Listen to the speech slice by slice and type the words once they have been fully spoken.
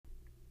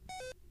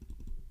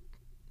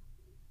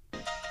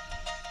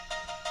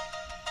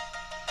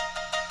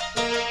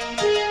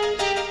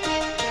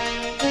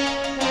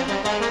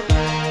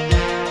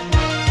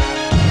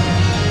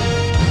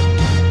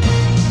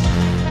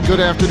Good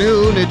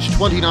afternoon. It's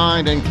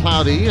 29 and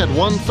cloudy at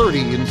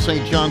 1:30 in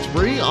St.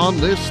 Johnsbury on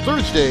this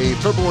Thursday,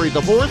 February the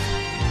 4th.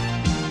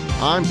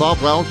 I'm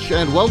Bob Welch,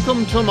 and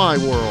welcome to my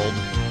world.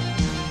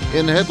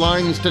 In the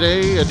headlines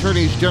today,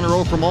 attorneys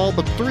general from all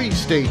but 3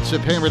 states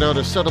have hammered out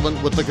a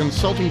settlement with the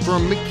consulting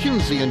firm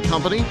McKinsey &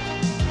 Company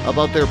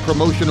about their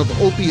promotion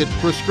of opiate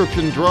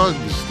prescription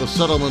drugs. The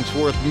settlement's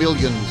worth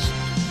millions.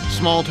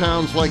 Small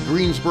towns like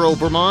Greensboro,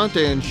 Vermont,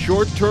 and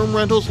short-term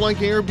rentals like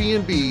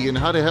Airbnb, and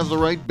how to have the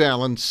right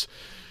balance.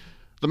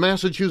 The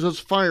Massachusetts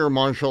Fire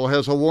Marshal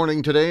has a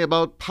warning today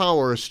about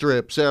power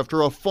strips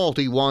after a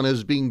faulty one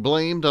is being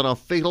blamed on a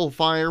fatal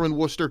fire in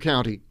Worcester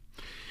County.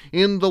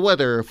 In the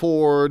weather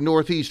for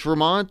northeast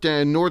Vermont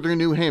and northern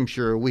New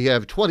Hampshire, we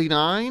have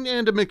 29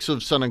 and a mix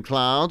of sun and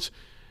clouds.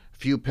 A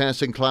few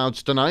passing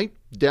clouds tonight,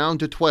 down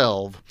to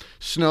 12.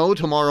 Snow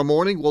tomorrow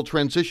morning will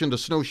transition to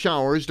snow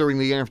showers during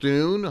the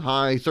afternoon,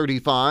 high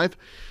 35.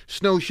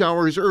 Snow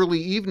showers early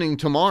evening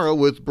tomorrow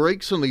with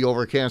breaks in the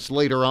overcast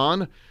later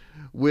on,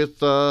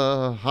 with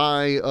a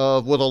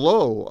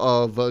low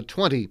of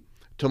 20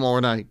 tomorrow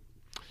night.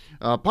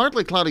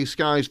 Partly cloudy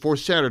skies for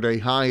Saturday,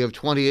 high of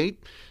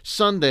 28.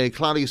 Sunday,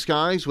 cloudy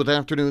skies with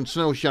afternoon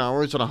snow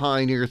showers at a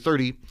high near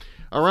 30.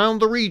 Around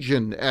the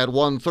region at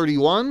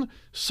 131,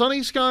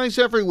 sunny skies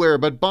everywhere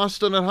but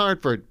Boston and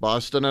Hartford.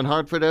 Boston and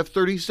Hartford have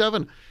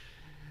 37.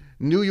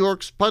 New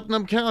York's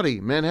Putnam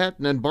County,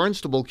 Manhattan and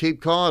Barnstable, Cape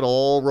Cod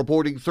all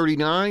reporting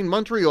 39.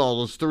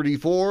 Montreal is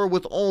 34,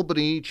 with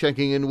Albany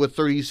checking in with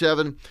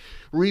 37.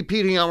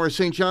 Repeating our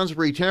St.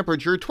 Johnsbury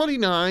temperature,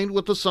 29,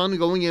 with the sun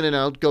going in and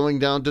out, going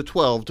down to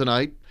 12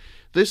 tonight.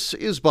 This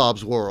is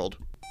Bob's World.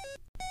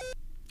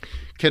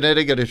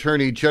 Connecticut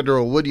Attorney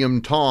General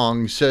William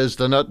Tong says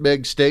the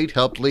Nutmeg State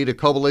helped lead a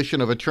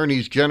coalition of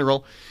attorneys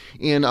general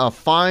in a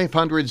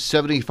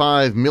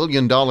 $575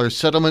 million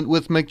settlement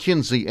with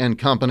McKinsey &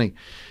 Company.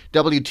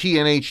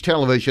 WTNH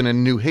Television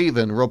in New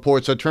Haven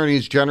reports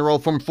attorneys general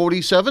from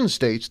 47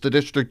 states, the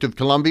District of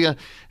Columbia,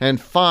 and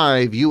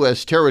 5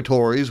 U.S.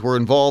 territories were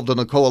involved in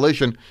the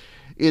coalition.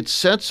 It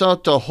sets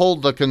out to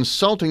hold the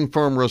consulting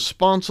firm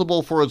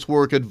responsible for its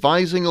work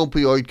advising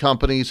opioid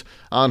companies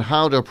on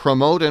how to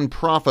promote and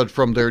profit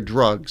from their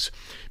drugs.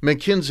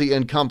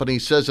 McKinsey & Company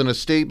says in a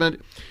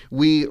statement,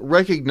 "We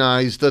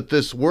recognize that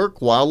this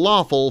work, while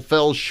lawful,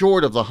 fell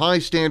short of the high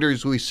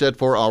standards we set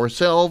for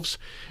ourselves,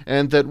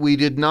 and that we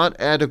did not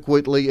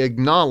adequately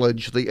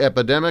acknowledge the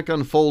epidemic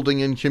unfolding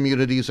in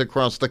communities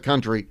across the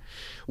country.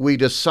 We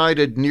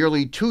decided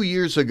nearly 2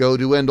 years ago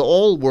to end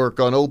all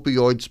work on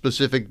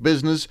opioid-specific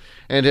business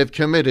and have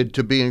committed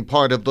to being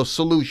part of the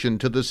solution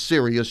to this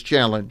serious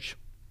challenge."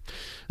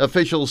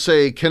 Officials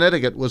say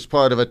Connecticut was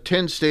part of a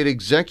 10-state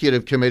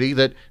executive committee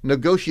that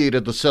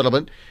negotiated the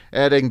settlement,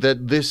 adding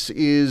that this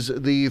is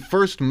the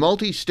first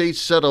multi-state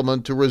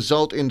settlement to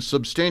result in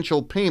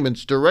substantial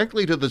payments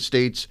directly to the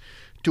states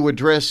to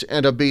address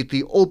and abate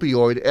the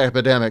opioid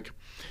epidemic.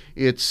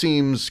 It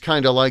seems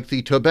kind of like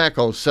the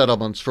tobacco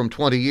settlements from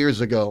 20 years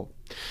ago.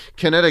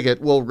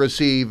 Connecticut will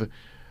receive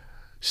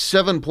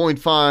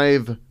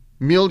 $7.5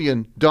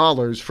 million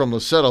from the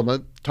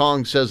settlement.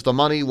 Tong says the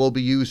money will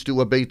be used to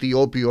abate the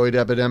opioid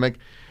epidemic.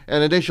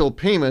 An initial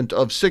payment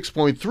of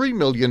 $6.3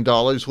 million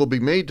will be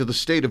made to the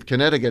state of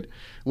Connecticut,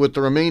 with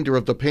the remainder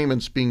of the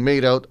payments being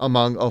made out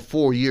among a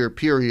 4-year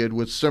period,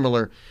 with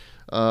similar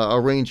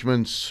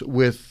arrangements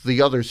with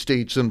the other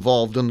states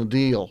involved in the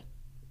deal.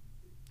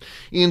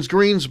 In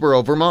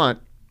Greensboro, Vermont,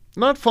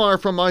 not far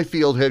from my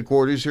field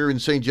headquarters here in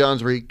St.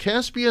 Johnsbury,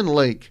 Caspian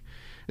Lake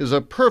is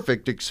a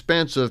perfect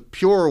expanse of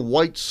pure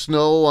white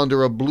snow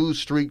under a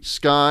blue-streaked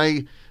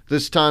sky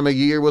this time of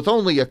year, with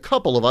only a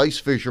couple of ice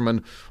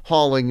fishermen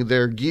hauling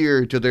their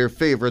gear to their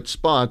favorite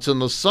spots. In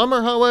the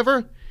summer,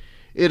 however,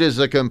 it is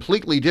a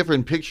completely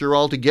different picture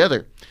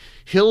altogether.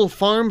 Hill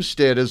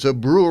Farmstead is a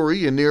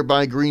brewery in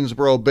nearby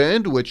Greensboro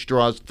Bend, which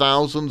draws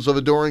thousands of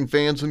adoring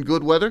fans in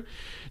good weather.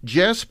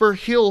 Jasper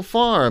Hill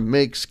Farm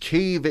makes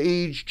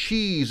cave-aged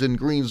cheese in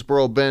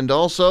Greensboro Bend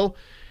also,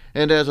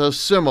 and has a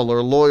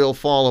similar loyal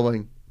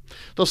following.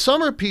 The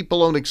summer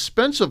people own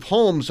expensive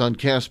homes on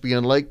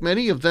Caspian Lake.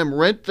 Many of them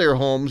rent their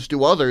homes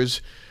to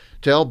others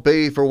to help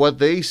pay for what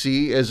they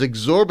see as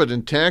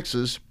exorbitant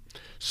taxes.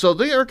 So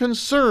they are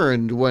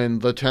concerned when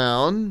the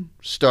town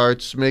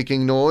starts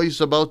making noise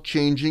about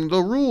changing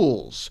the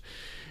rules.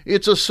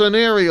 It's a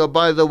scenario,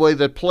 by the way,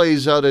 that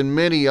plays out in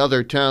many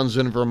other towns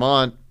in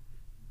Vermont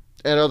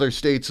and other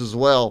states as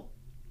well.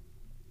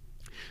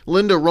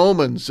 Linda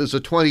Romans is a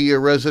 20-year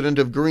resident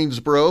of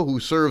Greensboro who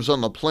serves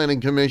on the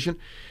Planning Commission,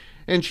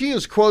 and she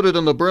is quoted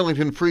in the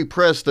Burlington Free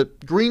Press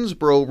that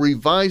Greensboro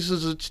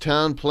revises its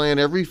town plan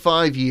every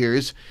 5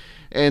 years,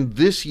 and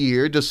this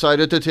year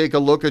decided to take a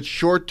look at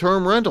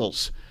short-term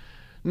rentals.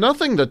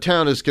 Nothing the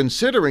town is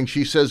considering,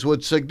 she says,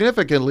 would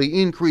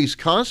significantly increase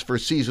costs for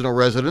seasonal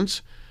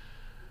residents.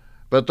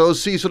 But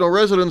those seasonal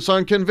residents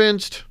aren't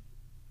convinced.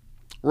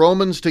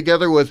 Romans,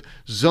 together with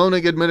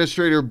zoning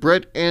administrator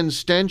Brett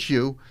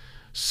Anstancio,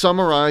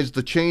 summarized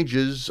the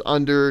changes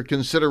under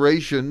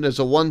consideration as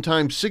a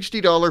one-time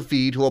 $60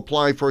 fee to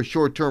apply for a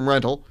short-term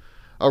rental,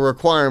 a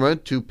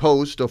requirement to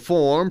post a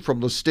form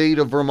from the state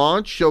of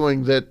Vermont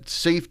showing that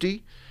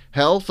safety,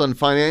 health, and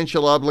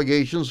financial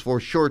obligations for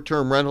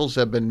short-term rentals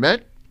have been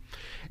met,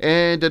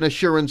 and an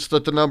assurance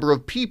that the number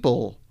of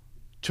people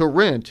to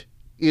rent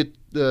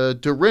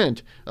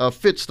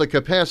fits the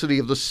capacity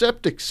of the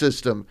septic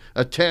system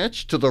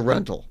attached to the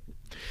rental.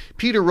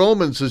 Peter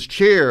Romans is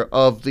chair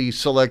of the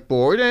select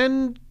board,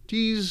 and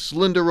he's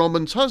Linda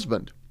Romans'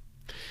 husband.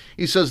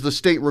 He says the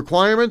state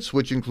requirements,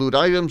 which include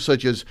items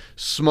such as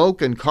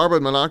smoke and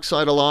carbon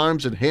monoxide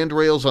alarms and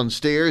handrails on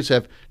stairs,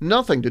 have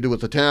nothing to do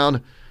with the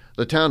town.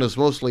 The town is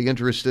mostly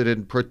interested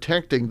in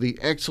protecting the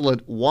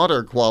excellent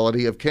water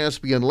quality of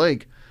Caspian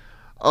Lake.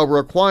 A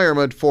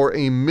requirement for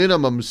a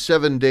minimum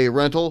 7-day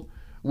rental,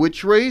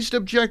 which raised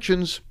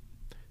objections,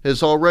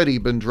 has already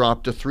been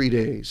dropped to 3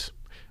 days.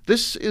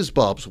 This is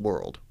Bob's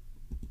World.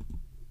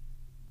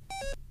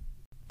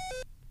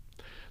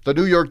 The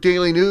New York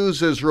Daily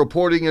News is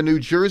reporting a New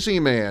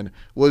Jersey man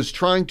was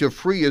trying to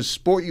free his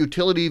sport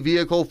utility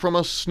vehicle from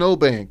a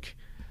snowbank.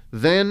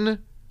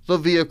 Then the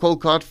vehicle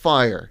caught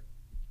fire,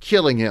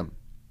 killing him.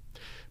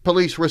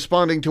 Police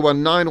responding to a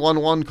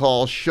 911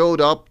 call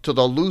showed up to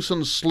the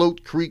Lucen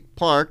Sloat Creek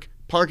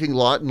parking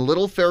lot in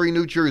Little Ferry,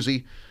 New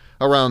Jersey,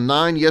 around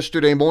 9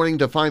 yesterday morning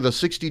to find the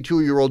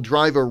 62-year-old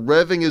driver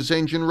revving his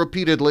engine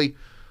repeatedly,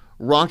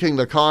 rocking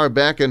the car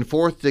back and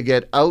forth to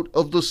get out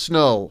of the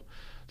snow.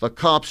 The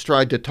cops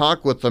tried to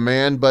talk with the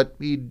man, but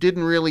he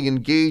didn't really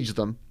engage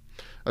them.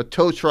 A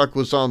tow truck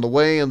was on the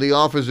way, and the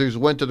officers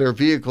went to their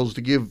vehicles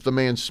to give the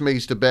man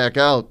space to back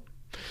out.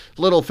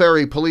 Little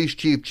Ferry Police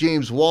Chief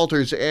James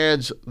Walters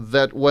adds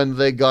that when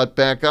they got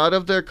back out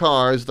of their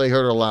cars, they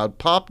heard a loud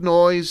pop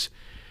noise,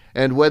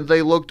 and when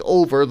they looked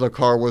over, the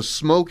car was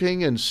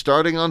smoking and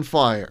starting on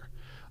fire.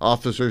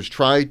 Officers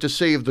tried to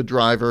save the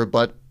driver,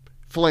 but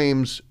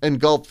flames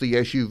engulfed the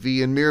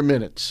SUV in mere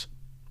minutes.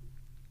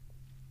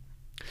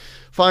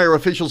 Fire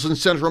officials in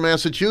central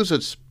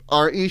Massachusetts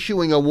are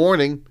issuing a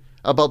warning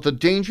about the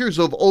dangers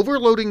of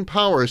overloading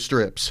power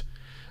strips.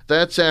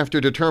 That's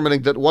after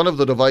determining that one of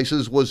the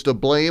devices was to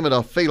blame in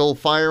a fatal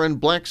fire in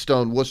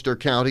Blackstone, Worcester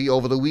County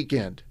over the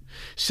weekend.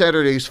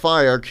 Saturday's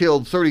fire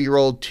killed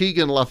 30-year-old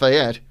Tegan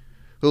Lafayette,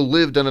 who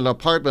lived in an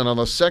apartment on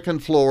the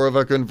second floor of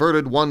a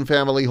converted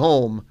one-family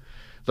home.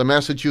 The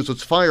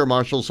Massachusetts Fire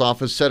Marshal's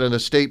office said in a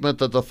statement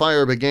that the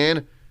fire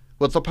began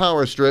with the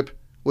power strip,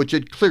 which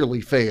had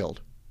clearly failed.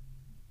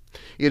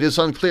 It is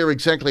unclear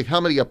exactly how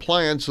many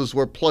appliances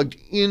were plugged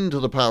into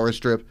the power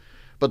strip,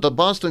 but the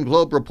Boston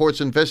Globe reports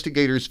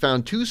investigators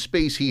found 2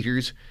 space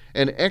heaters,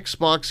 an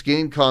Xbox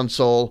game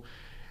console,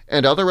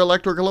 and other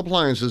electrical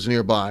appliances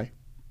nearby.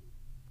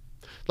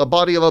 The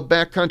body of a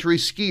backcountry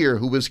skier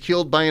who was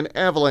killed by an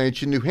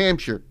avalanche in New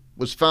Hampshire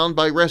was found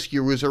by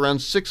rescuers around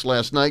 6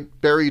 last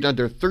night, buried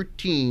under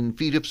 13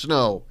 feet of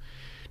snow.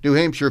 New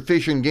Hampshire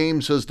Fish and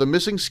Game says the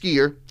missing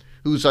skier,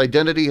 whose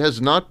identity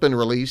has not been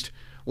released,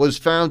 was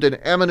found in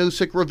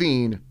Ammonoosuc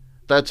Ravine.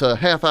 That's a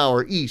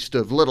half-hour east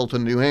of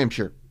Littleton, New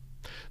Hampshire.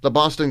 The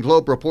Boston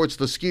Globe reports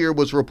the skier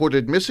was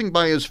reported missing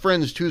by his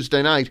friends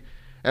Tuesday night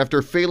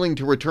after failing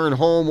to return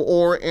home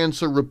or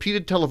answer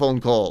repeated telephone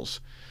calls.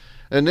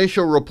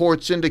 Initial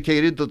reports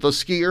indicated that the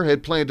skier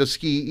had planned to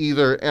ski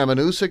either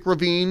Ammonoosuc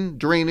Ravine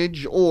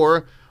drainage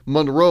or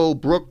Monroe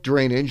Brook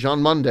drainage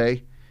on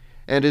Monday,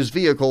 and his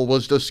vehicle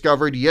was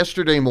discovered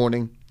yesterday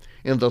morning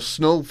in the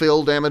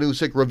snow-filled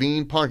Ammonoosuc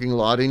Ravine parking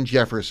lot in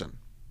Jefferson.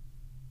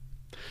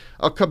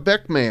 A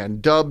Quebec man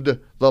dubbed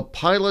the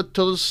Pilot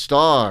to the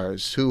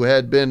Stars, who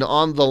had been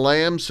on the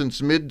lam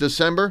since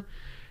mid-December,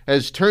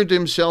 has turned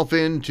himself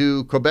in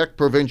to Quebec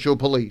Provincial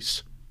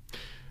Police.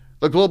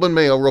 The Globe and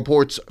Mail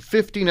reports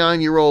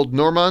 59-year-old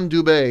Normand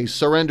Dubé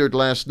surrendered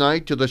last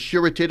night to the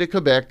Sûreté de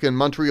Quebec in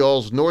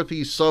Montreal's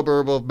northeast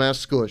suburb of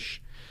Mascouche.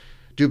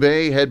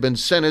 Dubé had been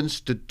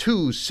sentenced to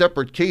 2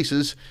 separate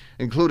cases,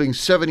 including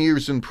 7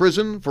 years in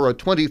prison for a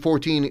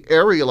 2014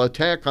 aerial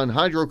attack on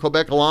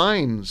Hydro-Quebec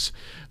lines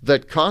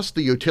that cost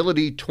the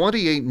utility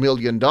 $28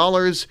 million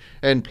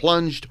and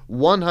plunged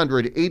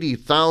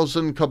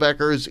 180,000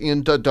 Quebecers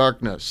into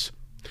darkness.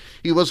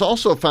 He was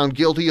also found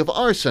guilty of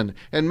arson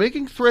and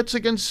making threats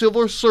against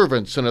civil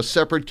servants in a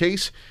separate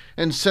case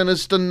and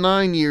sentenced to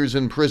 9 years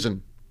in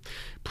prison.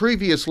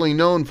 Previously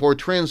known for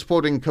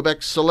transporting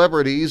Quebec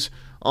celebrities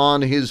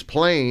on his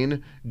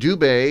plane,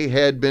 Dubé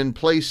had been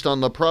placed on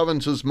the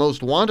province's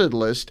most wanted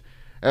list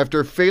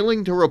after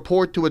failing to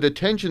report to a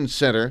detention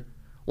center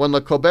when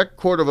the Quebec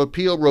Court of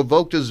Appeal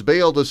revoked his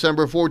bail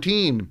December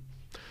 14.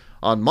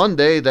 On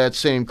Monday, that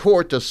same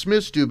court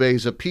dismissed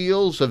Dubé's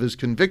appeals of his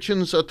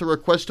convictions at the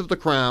request of the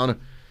Crown,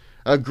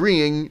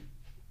 agreeing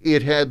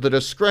it had the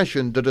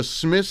discretion to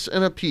dismiss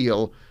an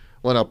appeal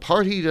when a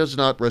party does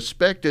not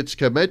respect its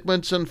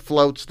commitments and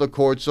flouts the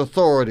court's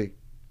authority.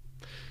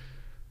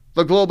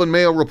 The Globe and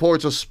Mail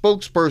reports a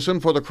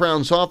spokesperson for the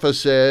Crown's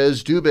office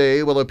says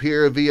Dubé will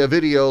appear via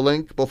video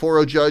link before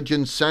a judge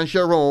in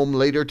Saint-Jérôme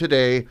later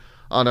today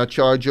on a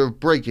charge of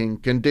breaking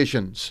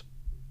conditions.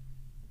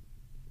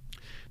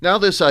 Now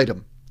this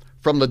item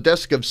from the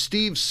desk of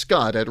Steve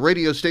Scott at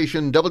radio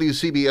station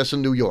WCBS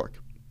in New York.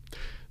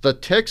 The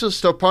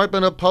Texas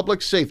Department of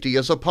Public Safety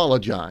has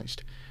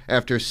apologized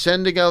after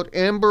sending out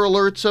Amber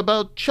Alerts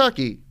about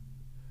Chucky,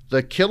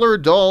 the killer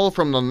doll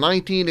from the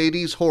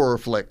 1980s horror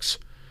flicks.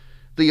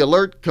 The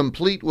alert,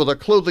 complete with a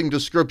clothing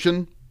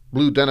description,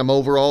 blue denim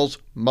overalls,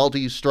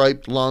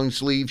 multi-striped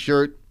long-sleeve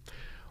shirt,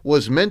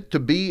 was meant to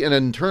be an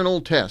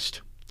internal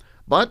test,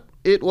 but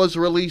it was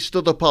released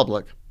to the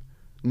public.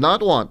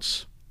 Not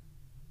once,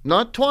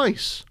 not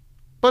twice,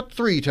 but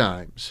 3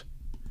 times.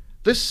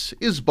 This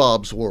is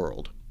Bob's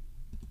World.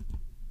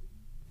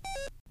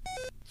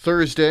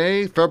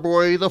 Thursday,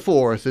 February the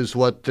 4th is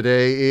what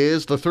today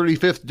is, the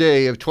 35th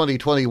day of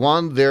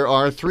 2021. There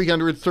are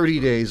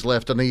 330 days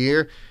left in the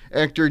year.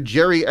 Actor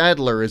Jerry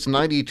Adler is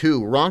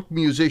 92. Rock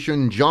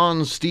musician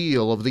John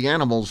Steele of The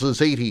Animals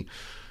is 80.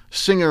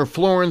 Singer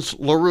Florence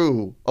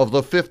LaRue of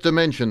The Fifth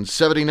Dimension,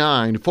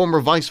 79.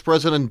 Former Vice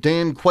President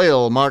Dan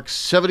Quayle marks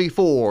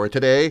 74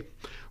 today.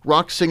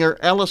 Rock singer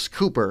Alice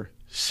Cooper,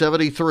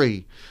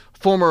 73.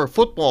 Former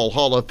Football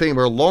Hall of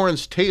Famer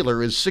Lawrence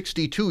Taylor is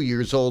 62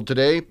 years old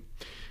today.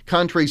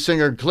 Country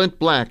singer Clint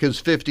Black is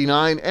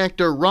 59.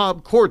 Actor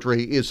Rob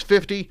Corddry is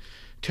 50.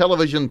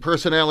 Television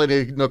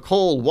personality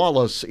Nicole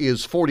Wallace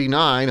is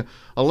 49.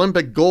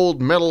 Olympic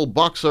gold medal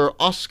boxer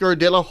Oscar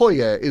De La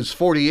Hoya is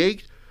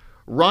 48.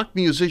 Rock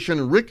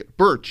musician Rick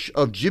Birch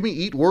of Jimmy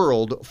Eat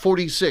World,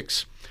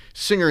 46.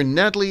 Singer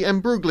Natalie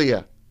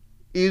Imbruglia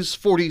is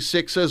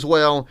 46 as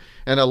well.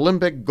 And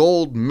Olympic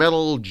gold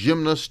medal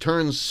gymnast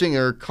turned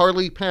singer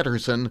Carly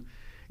Patterson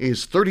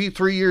is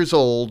 33 years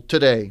old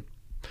today.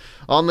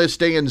 On this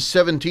day in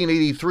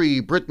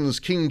 1783, Britain's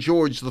King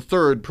George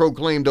III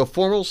proclaimed a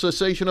formal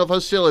cessation of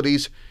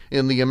hostilities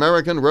in the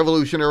American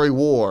Revolutionary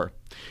War.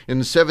 In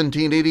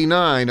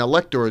 1789,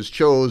 electors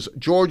chose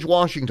George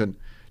Washington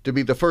to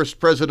be the first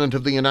president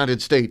of the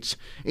United States.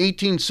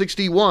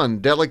 1861,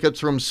 delegates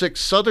from 6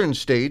 southern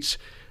states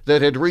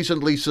that had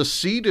recently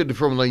seceded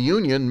from the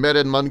Union met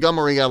in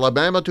Montgomery,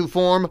 Alabama to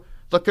form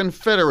the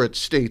Confederate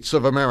States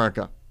of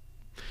America.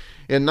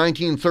 In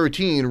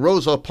 1913,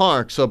 Rosa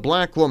Parks, a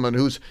black woman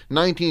whose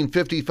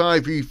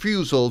 1955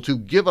 refusal to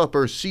give up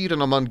her seat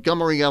in a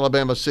Montgomery,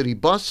 Alabama city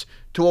bus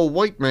to a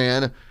white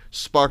man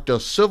sparked a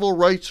civil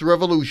rights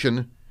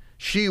revolution.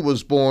 She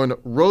was born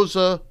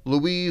Rosa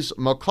Louise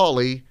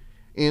Macaulay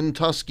in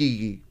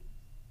Tuskegee.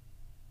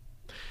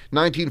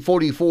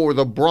 1944,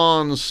 the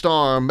Bronze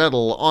Star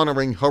Medal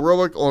honoring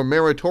heroic or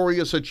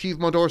meritorious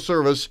achievement or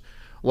service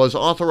was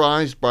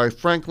authorized by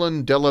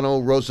Franklin Delano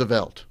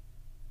Roosevelt.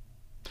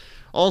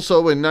 Also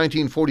in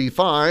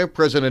 1945,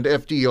 President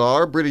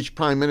FDR, British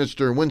Prime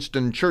Minister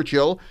Winston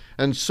Churchill,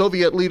 and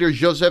Soviet leader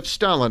Joseph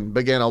Stalin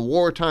began a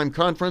wartime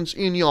conference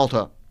in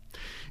Yalta.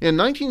 In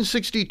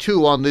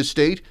 1962, on this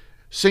date,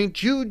 St.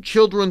 Jude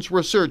Children's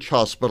Research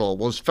Hospital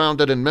was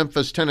founded in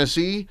Memphis,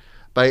 Tennessee,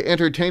 by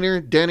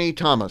entertainer Danny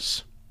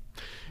Thomas.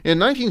 In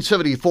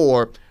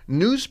 1974,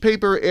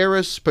 newspaper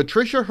heiress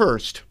Patricia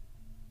Hearst,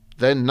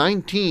 then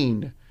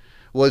 19,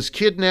 was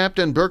kidnapped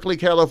in Berkeley,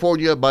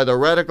 California by the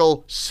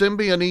radical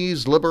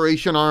Symbionese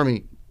Liberation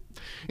Army.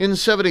 In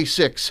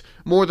 76,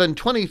 more than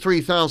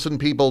 23,000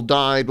 people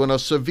died when a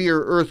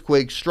severe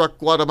earthquake struck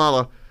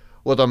Guatemala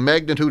with a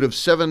magnitude of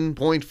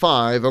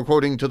 7.5,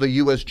 according to the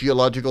U.S.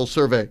 Geological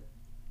Survey.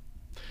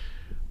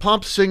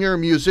 Pop singer,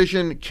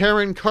 musician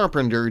Karen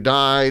Carpenter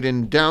died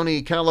in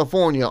Downey,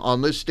 California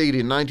on this date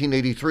in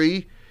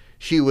 1983.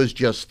 She was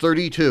just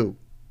 32.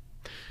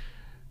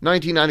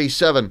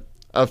 1997,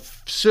 a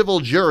civil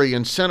jury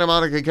in Santa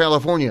Monica,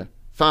 California,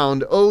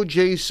 found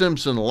O.J.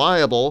 Simpson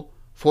liable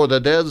for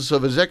the deaths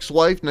of his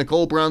ex-wife,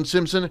 Nicole Brown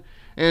Simpson,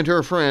 and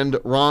her friend,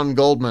 Ron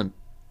Goldman.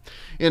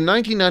 In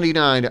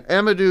 1999,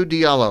 Amadou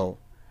Diallo,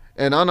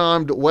 an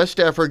unarmed West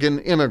African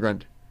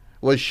immigrant,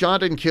 was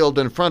shot and killed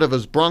in front of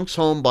his Bronx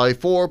home by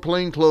 4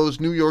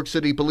 plainclothes New York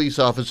City police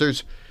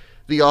officers.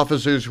 The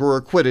officers were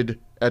acquitted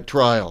at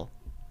trial.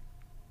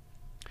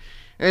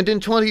 And in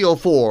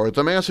 2004,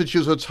 the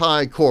Massachusetts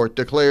High Court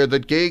declared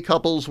that gay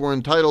couples were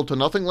entitled to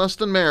nothing less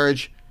than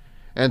marriage,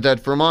 and that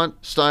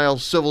Vermont-style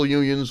civil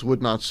unions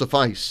would not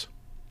suffice.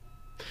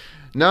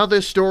 Now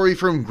this story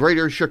from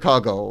Greater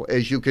Chicago,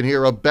 as you can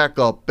hear a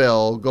backup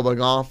bell going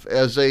off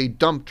as a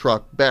dump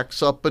truck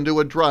backs up into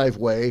a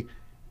driveway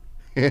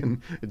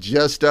and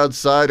just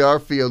outside our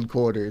field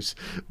quarters.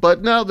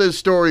 But now this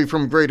story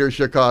from Greater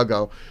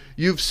Chicago.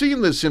 You've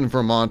seen this in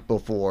Vermont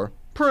before,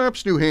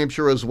 perhaps New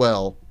Hampshire as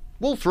well.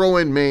 We'll throw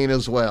in Maine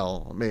as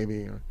well,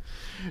 maybe.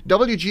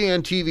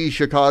 WGN-TV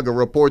Chicago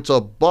reports a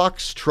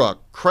box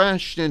truck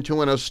crashed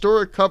into an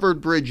historic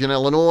covered bridge in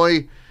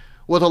Illinois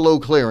with a low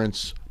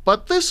clearance.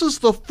 But this is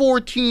the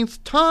 14th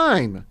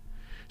time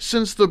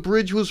since the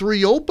bridge was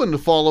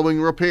reopened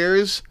following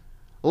repairs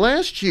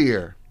last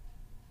year.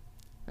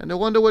 And I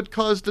wonder what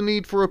caused the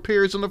need for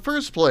repairs in the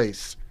first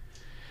place.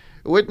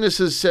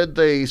 Witnesses said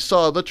they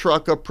saw the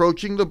truck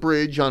approaching the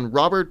bridge on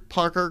Robert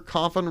Parker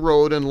Coffin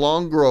Road in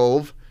Long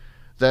Grove,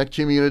 that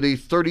community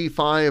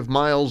 35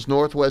 miles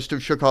northwest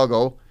of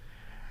Chicago,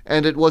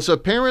 and it was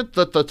apparent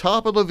that the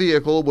top of the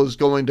vehicle was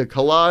going to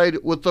collide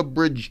with the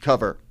bridge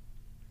cover.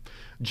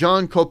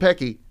 John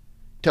Kopecki,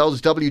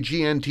 tells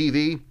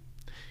WGN-TV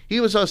he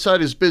was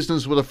outside his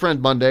business with a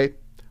friend Monday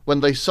when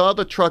they saw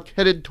the truck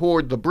headed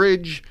toward the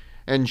bridge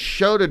and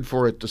shouted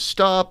for it to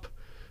stop.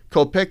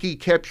 Kopecky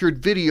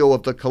captured video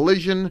of the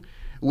collision,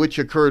 which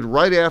occurred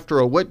right after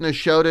a witness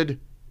shouted,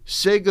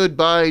 "Say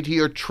goodbye to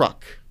your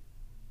truck."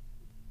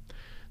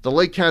 The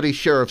Lake County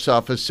Sheriff's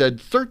Office said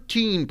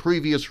 13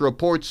 previous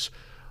reports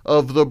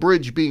of the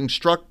bridge being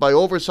struck by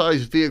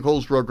oversized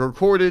vehicles were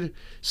recorded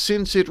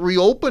since it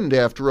reopened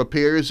after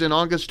repairs in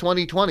August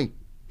 2020.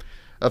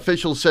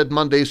 Officials said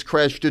Monday's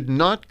crash did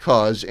not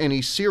cause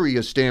any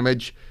serious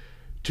damage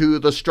to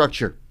the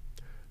structure.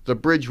 The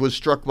bridge was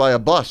struck by a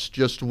bus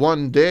just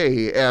one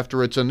day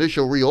after its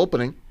initial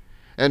reopening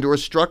and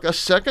was struck a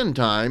second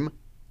time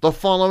the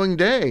following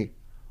day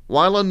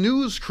while a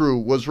news crew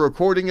was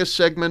recording a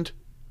segment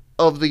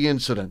of the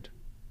incident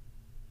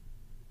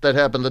that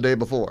happened the day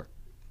before.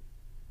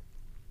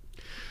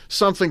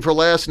 Something for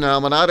last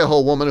now. An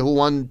Idaho woman who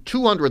won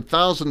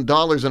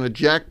 $200,000 in a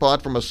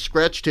jackpot from a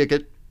scratch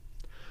ticket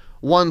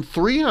won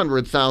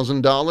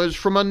 $300,000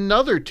 from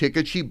another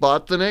ticket she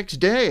bought the next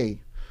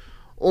day.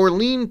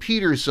 Orlean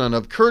Peterson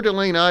of Coeur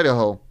d'Alene,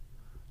 Idaho,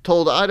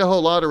 told Idaho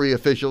lottery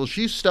officials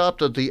she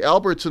stopped at the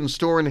Albertson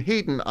store in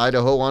Hayden,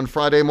 Idaho on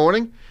Friday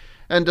morning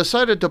and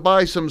decided to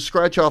buy some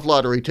scratch-off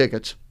lottery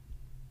tickets.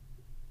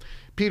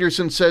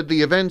 Peterson said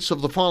the events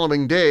of the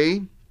following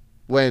day,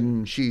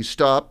 when she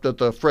stopped at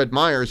the Fred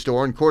Meyer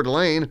store in Coeur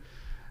d'Alene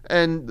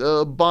and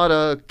bought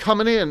a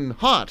coming-in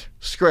hot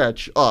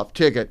scratch-off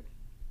ticket.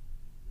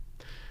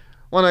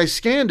 When I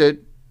scanned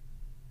it,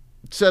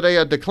 it said I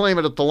had to claim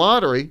it at the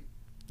lottery.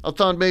 I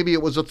thought maybe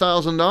it was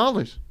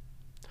 $1,000.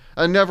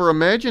 I never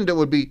imagined it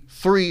would be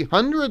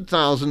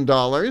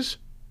 $300,000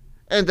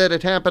 and that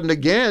it happened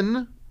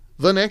again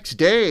the next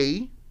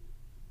day.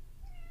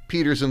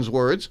 Peterson's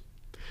words.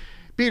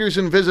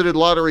 Peterson visited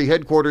lottery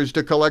headquarters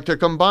to collect a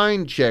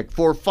combined check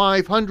for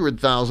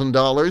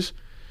 $500,000.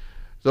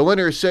 The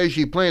winner says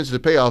she plans to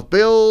pay off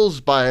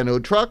bills, buy a new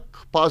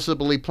truck,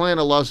 possibly plan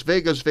a Las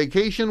Vegas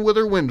vacation with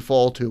her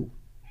windfall too.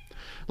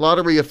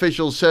 Lottery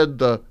officials said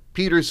the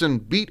Peterson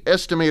beat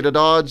estimated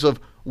odds of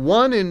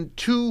 1 in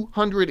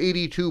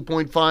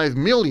 282.5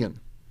 million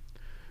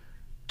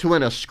to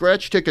win a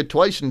scratch ticket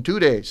twice in 2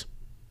 days.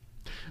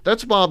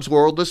 That's Bob's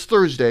World this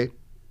Thursday,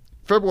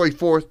 February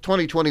 4th,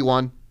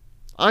 2021.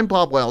 I'm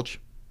Bob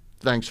Welch.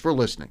 Thanks for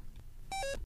listening.